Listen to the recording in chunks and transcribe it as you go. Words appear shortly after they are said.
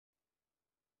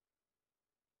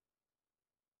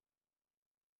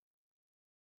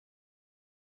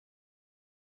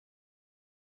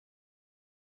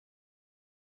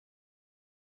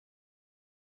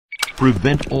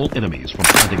Prevent all enemies from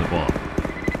planting a bomb.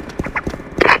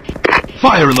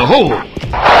 Fire in the hole!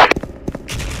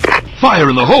 Fire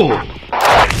in the hole!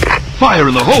 Fire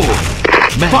in the hole!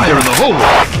 Fire in the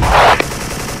hole!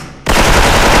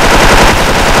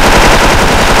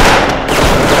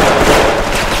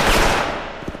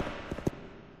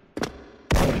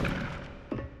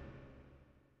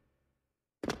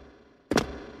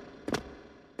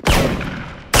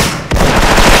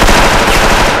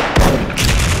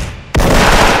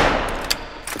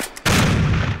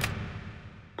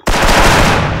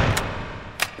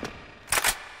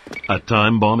 A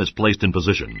time bomb is placed in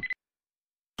position.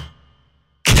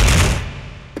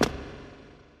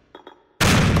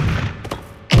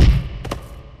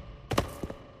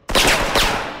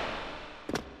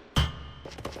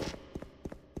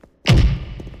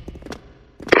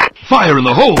 Fire in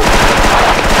the hole!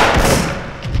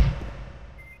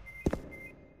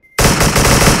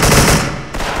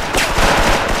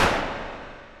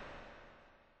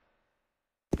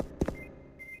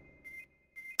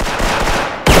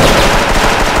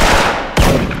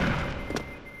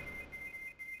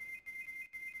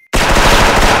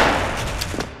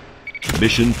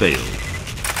 Mission failed.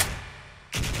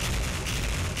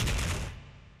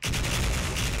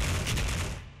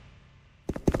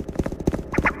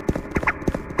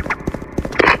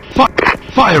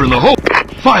 Fire in the hole!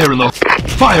 Fire in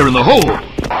the hole!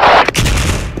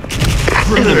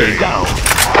 Enemy down!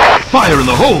 Fire in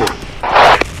the hole!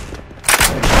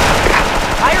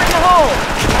 Fire in the hole!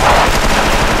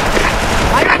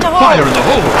 Fire in the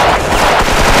hole!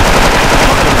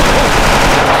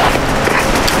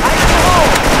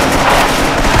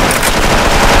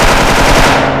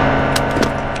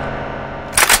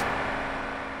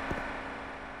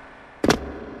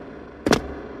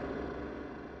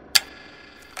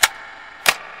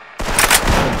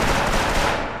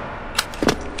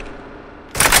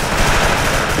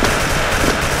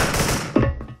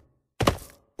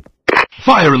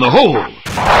 Fire in the hole! Fire in the hole!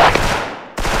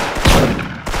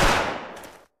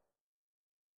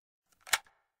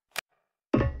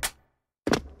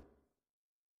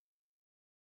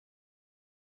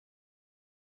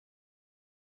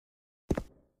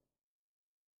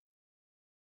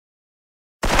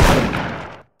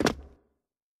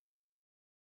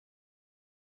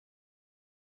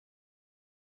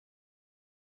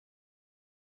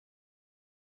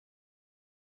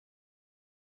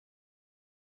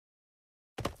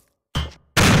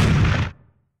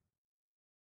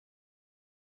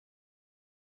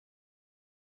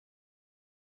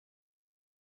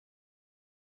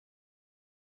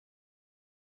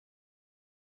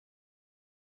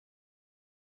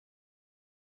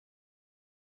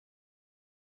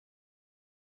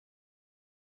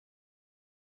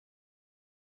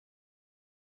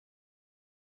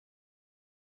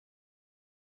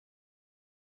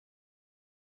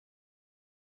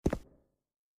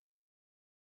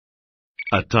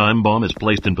 A time bomb is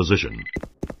placed in position.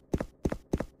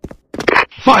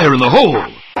 Fire in the hole!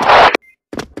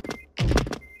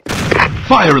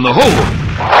 Fire in the hole!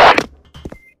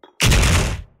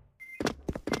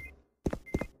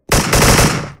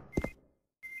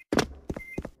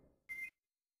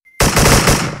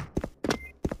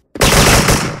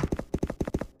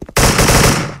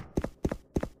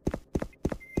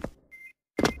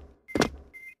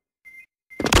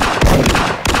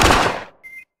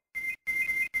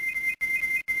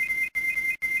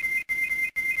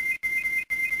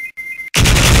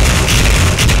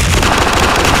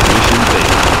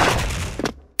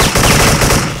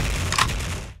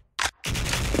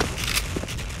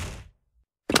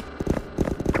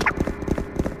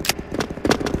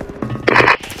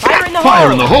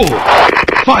 Fire in the hole!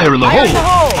 Fire in the hole!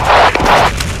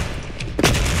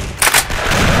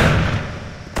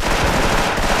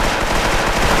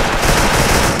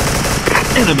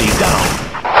 Enemy down!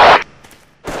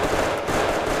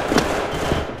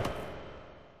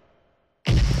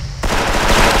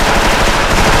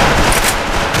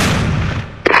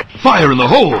 Fire in the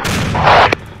hole!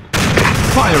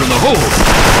 Fire in the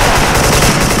hole!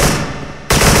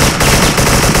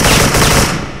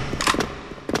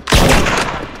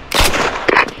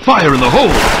 Fire in the hole!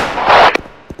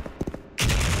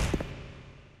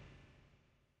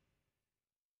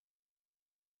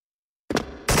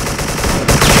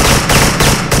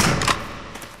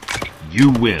 You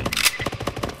win.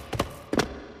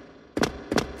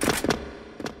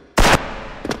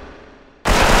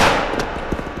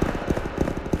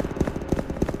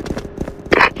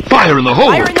 Fire in the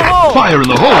hole! Fire in the hole! Fire in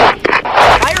the hole!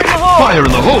 Fire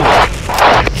in the hole! Fire in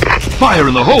the hole! Fire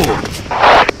in the hole!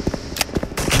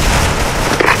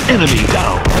 Enemy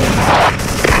down!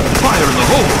 Fire Fire in the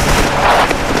hole!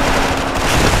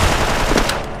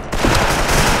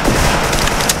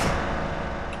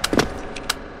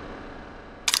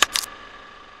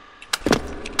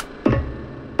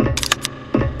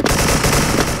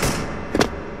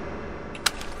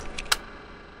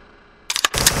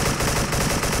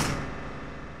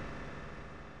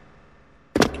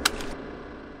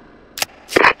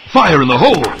 Fire in the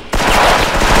hole!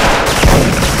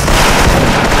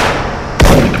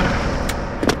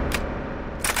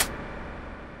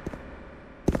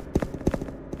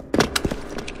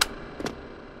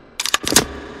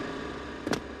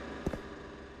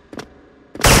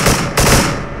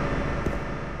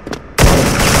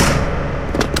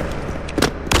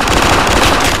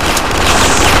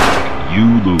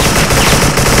 You lose.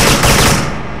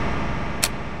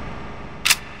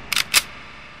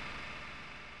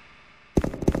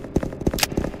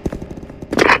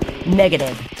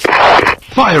 Negative.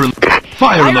 Fire in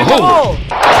the hole!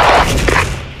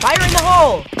 Fire in the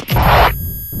hole!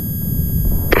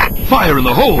 Fire in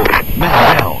the hole!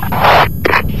 Man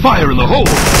down! Fire in the hole!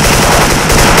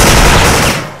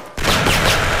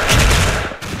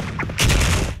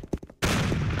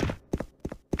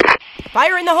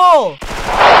 Fire in the hole!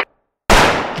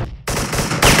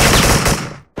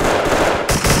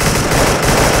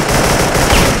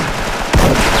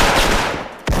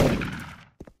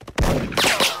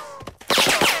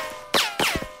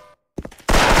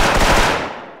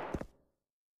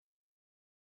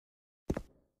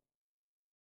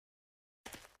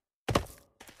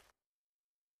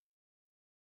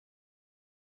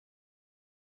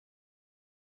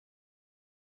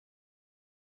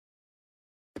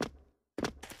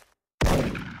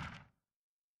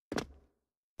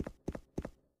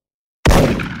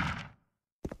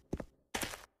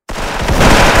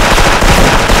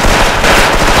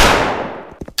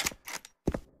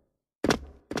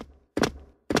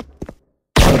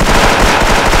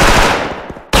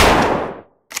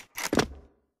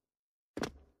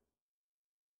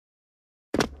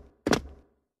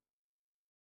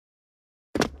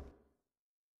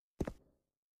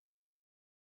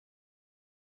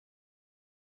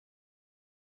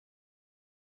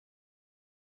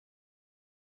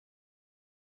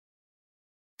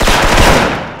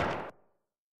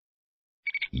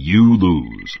 You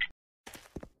lose.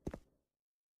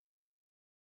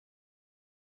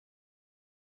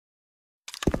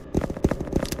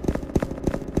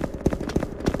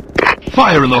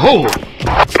 Fire in the hole!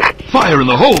 Fire in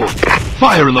the hole!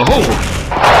 Fire in the hole!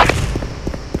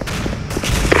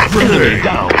 Enemy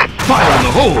down! Fire in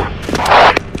the hole!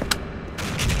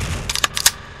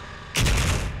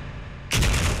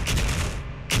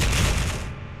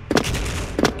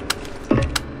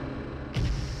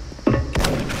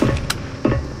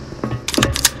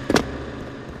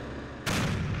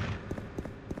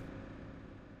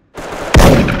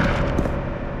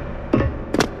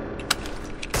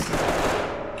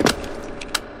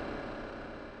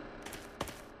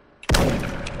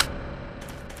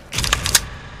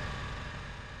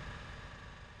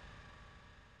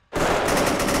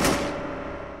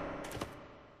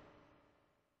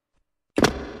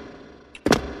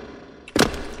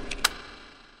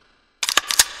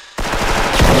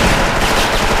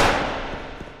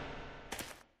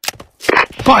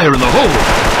 Fire in the hole!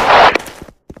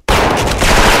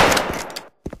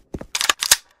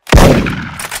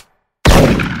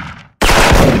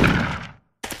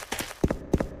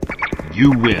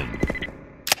 You win.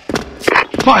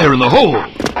 Fire in the hole!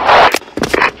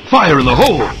 Fire in the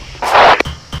hole!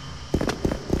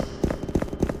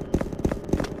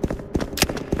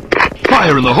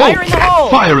 Fire in the hole! Fire in the hole!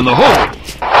 Fire in the hole!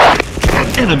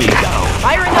 Enemy down!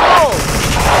 Fire in the hole!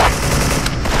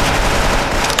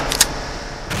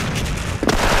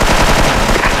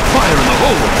 Fire in the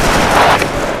hole!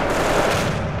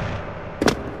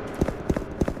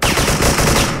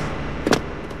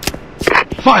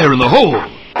 Fire in the hole!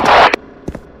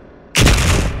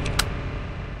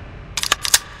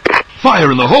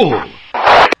 Fire in the hole!